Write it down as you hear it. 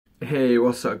Hey,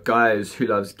 what's up guys, who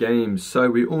loves games? So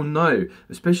we all know,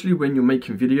 especially when you're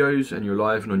making videos and you're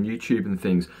live and on YouTube and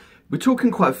things, we're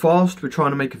talking quite fast, we're trying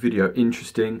to make a video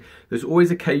interesting. There's always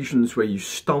occasions where you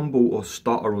stumble or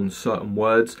stutter on certain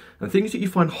words and things that you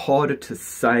find harder to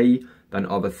say than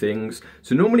other things.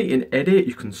 So normally in edit,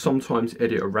 you can sometimes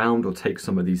edit around or take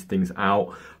some of these things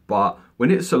out, but when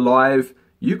it's a live,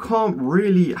 you can't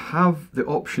really have the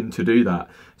option to do that.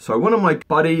 So one of my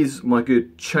buddies, my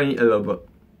good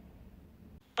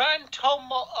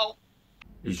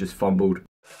he's just fumbled.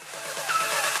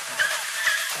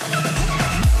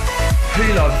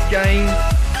 Who loves games?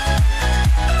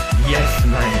 Yes,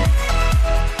 mate.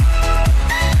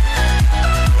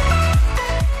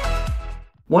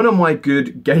 One of my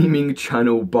good gaming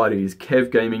channel buddies,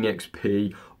 Kev Gaming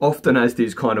XP, often has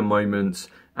these kind of moments,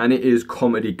 and it is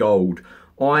comedy gold.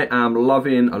 I am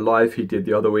loving a live he did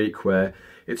the other week where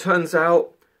it turns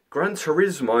out Gran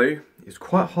Turismo is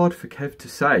quite hard for Kev to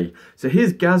say. So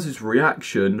here's Gaz's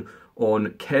reaction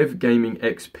on Kev Gaming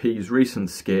XP's recent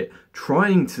skit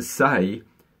trying to say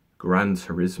Gran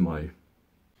Turismo.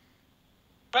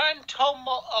 Gran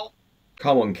Turismo.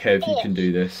 Come on Kev, you can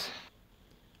do this.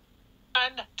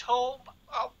 Gran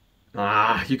Turismo.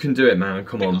 Ah, you can do it, man,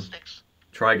 come on.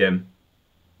 Try again.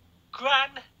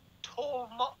 Gran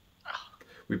Turismo.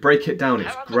 We break it down,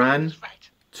 it's Gran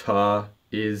Turismo.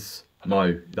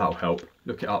 That'll help.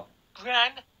 Look it up.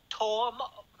 Gran Turismo.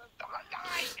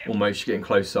 Almost, you're getting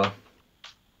closer.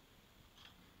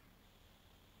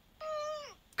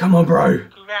 Come on, bro.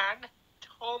 Gran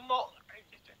Turismo.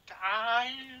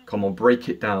 Come on, break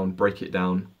it down, break it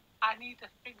down. I need to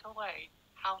think away.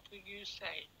 How do you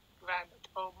say Gran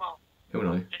Turismo? He'll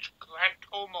know. It's Gran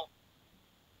Turismo.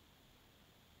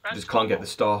 Just can't get the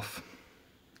staff.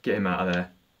 Get him out of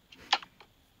there.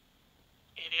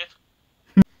 Idiot.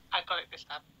 I got it this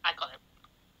time. I got it.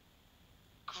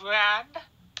 Gran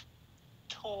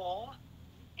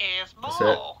Turismo. That's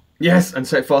it. Yes, and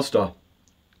say it faster.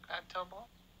 Gran Turismo.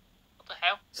 What the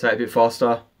hell? Say it a bit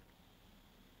faster.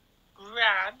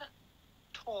 Gran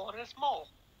Turismo.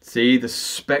 See, the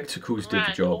spectacles did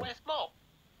the job. Gran Turismo.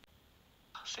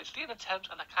 16 attempts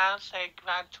and I can't say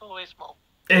Gran Turismo.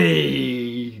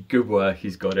 Hey, good work,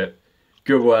 he's got it.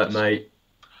 Good work, mate.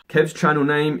 Kev's channel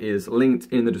name is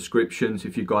linked in the description, so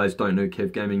if you guys don't know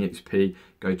Kev Gaming XP,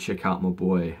 go check out my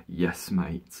boy. Yes,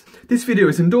 mate. This video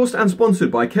is endorsed and sponsored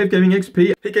by Kev Gaming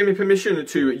XP. He gave me permission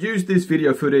to use this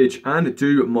video footage and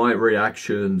do my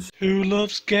reactions. Who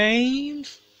loves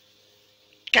games?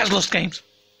 Gaz loves games.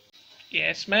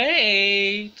 Yes,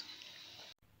 mate.